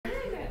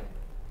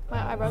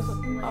My eyebrows.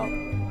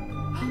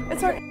 Oh.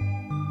 It's our.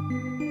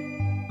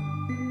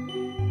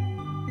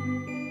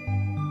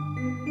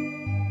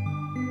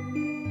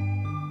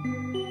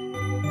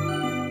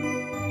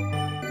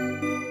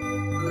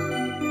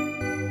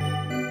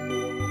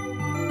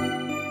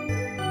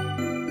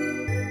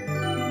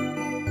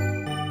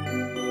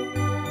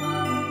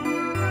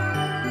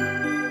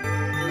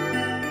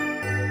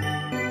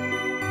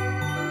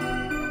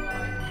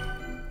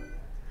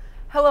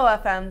 Hello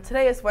FM,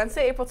 today is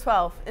Wednesday, April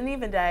 12th, an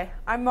even day.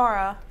 I'm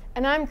Mara.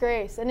 And I'm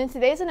Grace, and in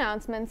today's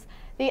announcements,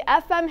 the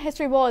FM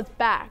History Bowl is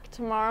back.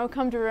 Tomorrow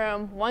come to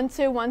room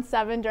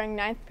 1217 during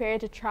 9th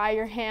period to try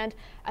your hand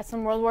at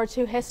some World War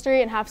II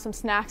history and have some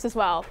snacks as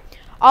well.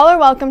 All are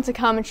welcome to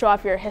come and show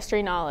off your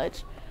history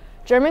knowledge.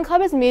 German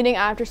Club is meeting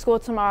after school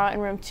tomorrow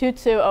in room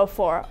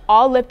 2204.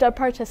 All Lift Up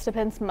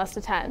participants must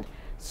attend.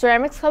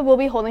 Ceramics Club will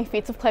be holding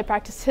feats of clay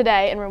practice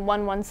today in room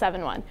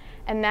 1171.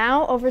 And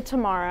now over to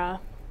Mara.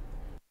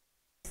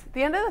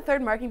 The end of the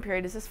third marking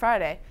period is this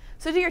Friday,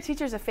 so do your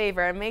teachers a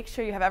favor and make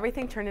sure you have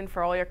everything turned in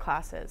for all your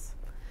classes.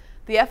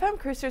 The FM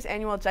Cruisers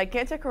annual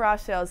gigantic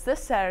garage sale is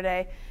this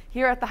Saturday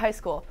here at the high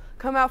school.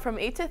 Come out from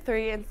 8 to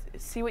 3 and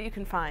see what you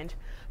can find.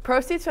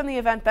 Proceeds from the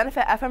event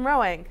benefit FM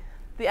Rowing.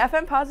 The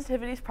FM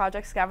Positivities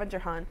Project Scavenger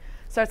Hunt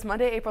starts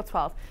Monday, April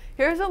 12th.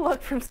 Here's a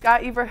look from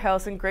Scott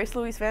Eberhills and Grace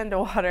Louise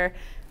Vandewater.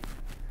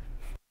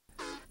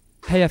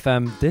 Hey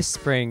FM, this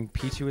spring,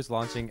 P2 is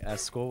launching a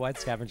school-wide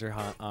scavenger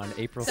hunt on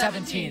April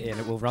 17th, and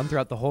it will run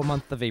throughout the whole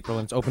month of April,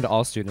 and it's open to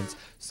all students.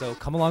 So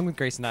come along with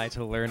Grace and I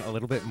to learn a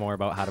little bit more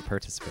about how to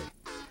participate.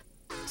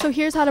 So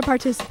here's how to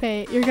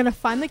participate. You're going to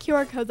find the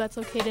QR code that's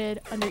located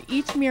under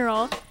each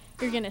mural.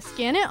 You're going to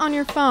scan it on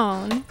your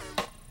phone.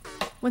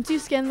 Once you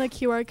scan the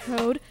QR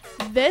code,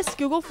 this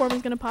Google form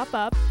is going to pop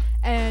up,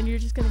 and you're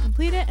just going to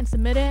complete it and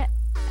submit it,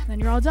 and then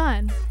you're all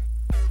done.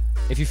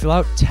 If you fill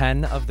out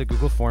 10 of the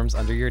Google Forms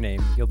under your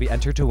name, you'll be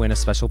entered to win a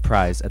special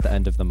prize at the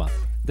end of the month.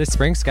 This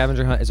spring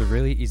scavenger hunt is a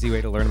really easy way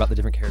to learn about the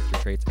different character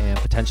traits and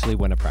potentially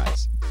win a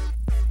prize.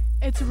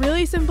 It's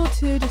really simple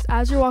too. Just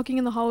as you're walking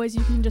in the hallways,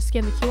 you can just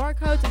scan the QR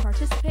codes and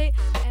participate,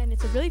 and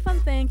it's a really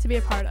fun thing to be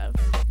a part of.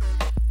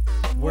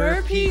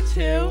 We're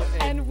P2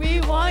 and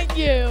we want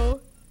you.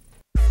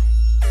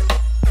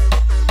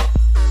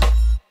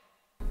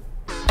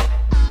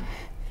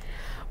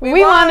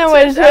 We want to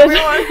wish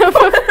everyone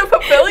a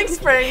fulfilling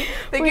spring.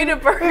 Thank you to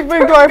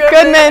Bergdorf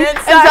Goodman and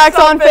Saks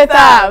on Fifth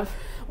Ave.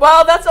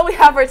 Well, that's all we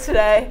have for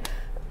today.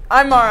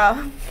 I'm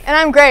Mara. And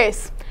I'm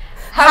Grace.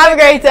 Have a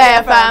great day,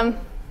 FM.